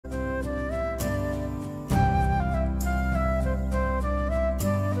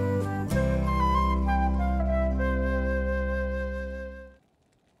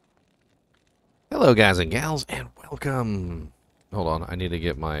Hello, guys and gals, and welcome. Hold on, I need to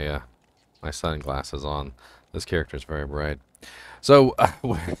get my my sunglasses on. This character is very bright. So,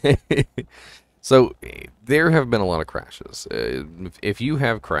 so there have been a lot of crashes. If you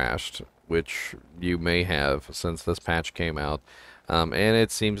have crashed, which you may have since this patch came out, and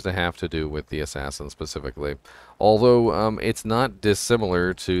it seems to have to do with the assassin specifically, although it's not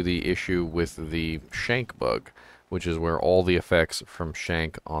dissimilar to the issue with the shank bug, which is where all the effects from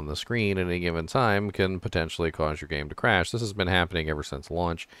shank on the screen at any given time can potentially cause your game to crash. This has been happening ever since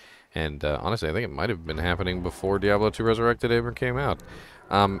launch, and honestly, I think it might have been happening before Diablo 2 Resurrected ever came out.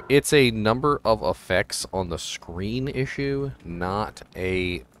 It's a number of effects on the screen issue, not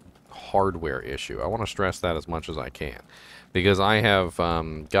a hardware issue. I want to stress that as much as I can, because I have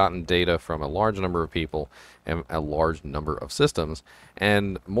gotten data from a large number of people and a large number of systems,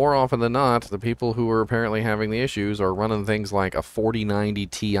 and more often than not, the people who are apparently having the issues are running things like a 4090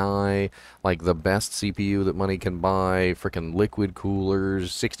 Ti, like the best CPU that money can buy, freaking liquid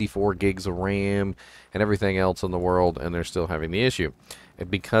coolers, 64 gigs of RAM, and everything else in the world, and they're still having the issue.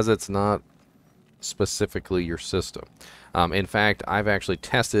 And because it's not specifically your system. In fact, I've actually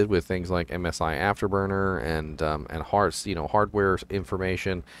tested with things like MSI Afterburner and hardware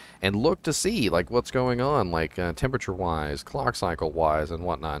information, and looked to see like what's going on, like temperature-wise, clock cycle-wise, and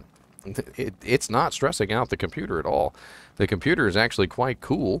whatnot. It's not stressing out the computer at all. The computer is actually quite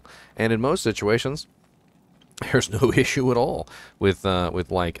cool, and in most situations, there's no issue at all with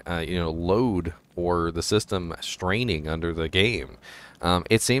load or the system straining under the game.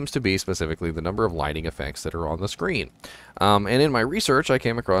 It seems to be specifically the number of lighting effects that are on the screen. And in my research, I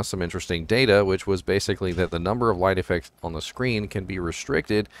came across some interesting data, which was basically that the number of light effects on the screen can be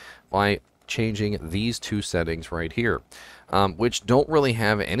restricted by changing these two settings right here, which don't really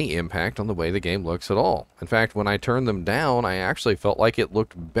have any impact on the way the game looks at all. In fact, when I turned them down, I actually felt like it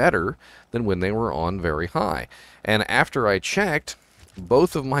looked better than when they were on very high. And after I checked,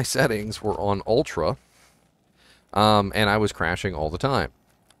 both of my settings were on ultra, and I was crashing all the time.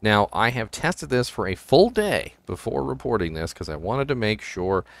 Now, I have tested this for a full day before reporting this because I wanted to make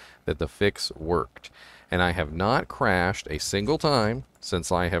sure that the fix worked. And I have not crashed a single time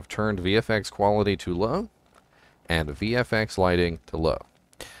since I have turned VFX quality to low and VFX lighting to low.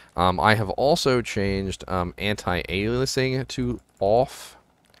 I have also changed anti-aliasing to off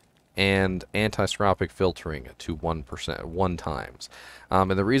and anisotropic filtering to 1 times.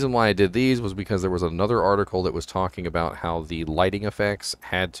 And the reason why I did these was because there was another article that was talking about how the lighting effects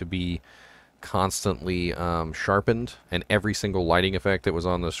had to be constantly sharpened, and every single lighting effect that was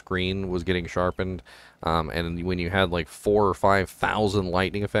on the screen was getting sharpened. And when you had like 4,000 or 5,000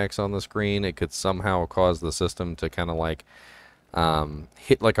 lighting effects on the screen, it could somehow cause the system to kind of like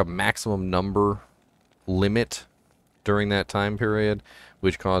hit like a maximum number limit during that time period,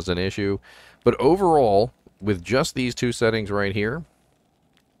 which caused an issue. But overall, with just these two settings right here,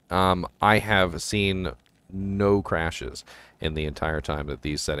 I have seen no crashes in the entire time that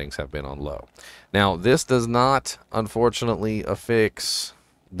these settings have been on low. Now, this does not, unfortunately, affix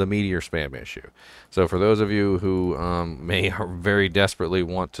the meteor spam issue. So for those of you who may very desperately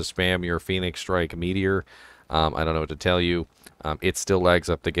want to spam your Phoenix Strike meteor, I don't know what to tell you. It still lags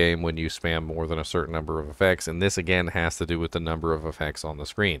up the game when you spam more than a certain number of effects, and this again has to do with the number of effects on the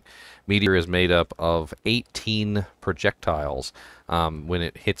screen. Meteor is made up of 18 projectiles. When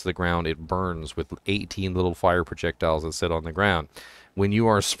it hits the ground, it burns with 18 little fire projectiles that sit on the ground. When you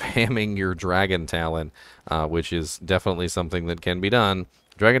are spamming your Dragon Talon, which is definitely something that can be done,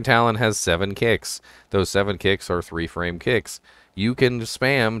 Dragon Talon has 7 kicks. Those 7 kicks are 3-frame kicks. You can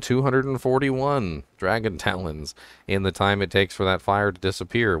spam 241 Dragon Talons in the time it takes for that fire to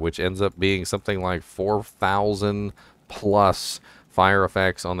disappear, which ends up being something like 4,000 plus fire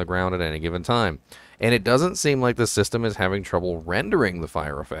effects on the ground at any given time. And it doesn't seem like the system is having trouble rendering the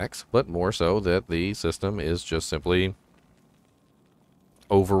fire effects, but more so that the system is just simply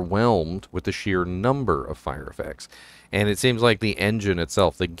overwhelmed with the sheer number of fire effects. And it seems like the engine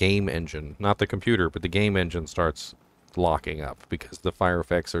itself, the game engine, not the computer, but the game engine starts locking up because the fire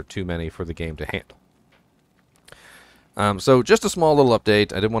effects are too many for the game to handle. So just a small little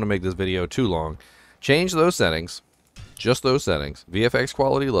update. I didn't want to make this video too long. Change those settings, just those settings. VFX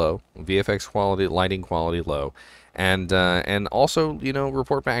quality low, VFX quality, lighting quality low, and also, you know,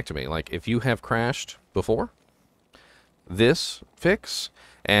 report back to me. Like if you have crashed before this fix,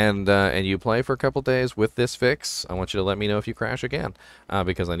 and you play for a couple days with this fix, I want you to let me know if you crash again,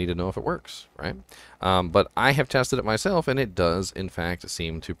 because I need to know if it works, right? But I have tested it myself, and it does, in fact,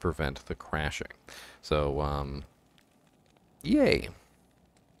 seem to prevent the crashing. So, yay.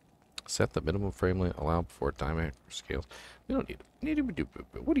 Set the minimum frame rate allowed before diameter scales. We don't need to do.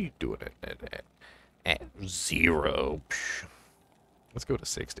 What are you doing at 0? Psh. Let's go to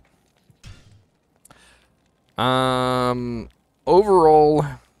 60. Overall,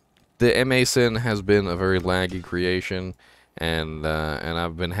 the Anisotropic has been a very laggy creation, and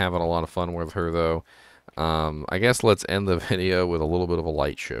I've been having a lot of fun with her though. I guess let's end the video with a little bit of a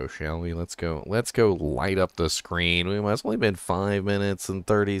light show, shall we? Let's go light up the screen. It's only been 5 minutes and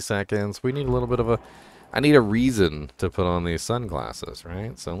 30 seconds. We need a little bit of a, I need a reason to put on these sunglasses,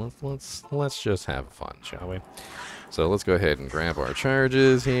 right? So let's just have fun, shall we? So let's go ahead and grab our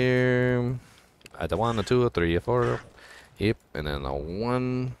charges here. At 1, a 2, a 3, a 4. Yep, and then a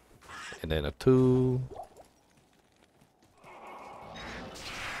 1, and then a 2.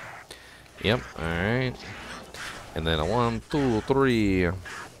 Yep, alright. And then a 1, 2, 3. A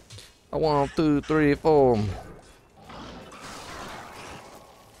 1, 2, 3, 4.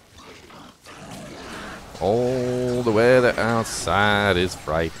 Oh, the weather outside is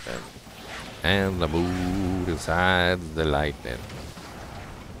frightening, and the mood inside the lightning.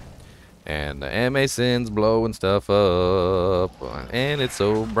 And the Anisotropic's blowing stuff up, and it's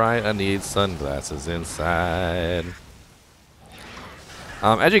so bright I need sunglasses inside.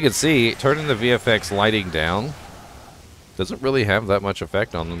 As you can see, turning the VFX lighting down doesn't really have that much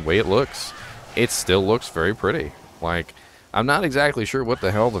effect on the way it looks. It still looks very pretty. Like, I'm not exactly sure what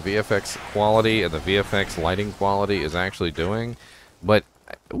the hell the VFX quality and the VFX lighting quality is actually doing, but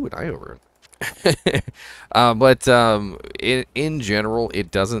ooh, an eye over it. In general, it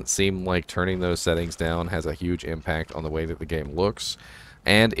doesn't seem like turning those settings down has a huge impact on the way that the game looks,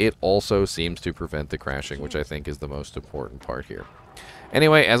 and it also seems to prevent the crashing, which I think is the most important part here.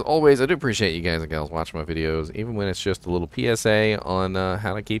 Anyway, as always, I do appreciate you guys and gals watching my videos, even when it's just a little PSA on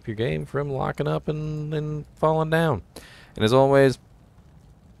how to keep your game from locking up and falling down. And as always,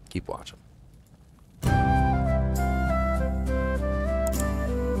 keep watching.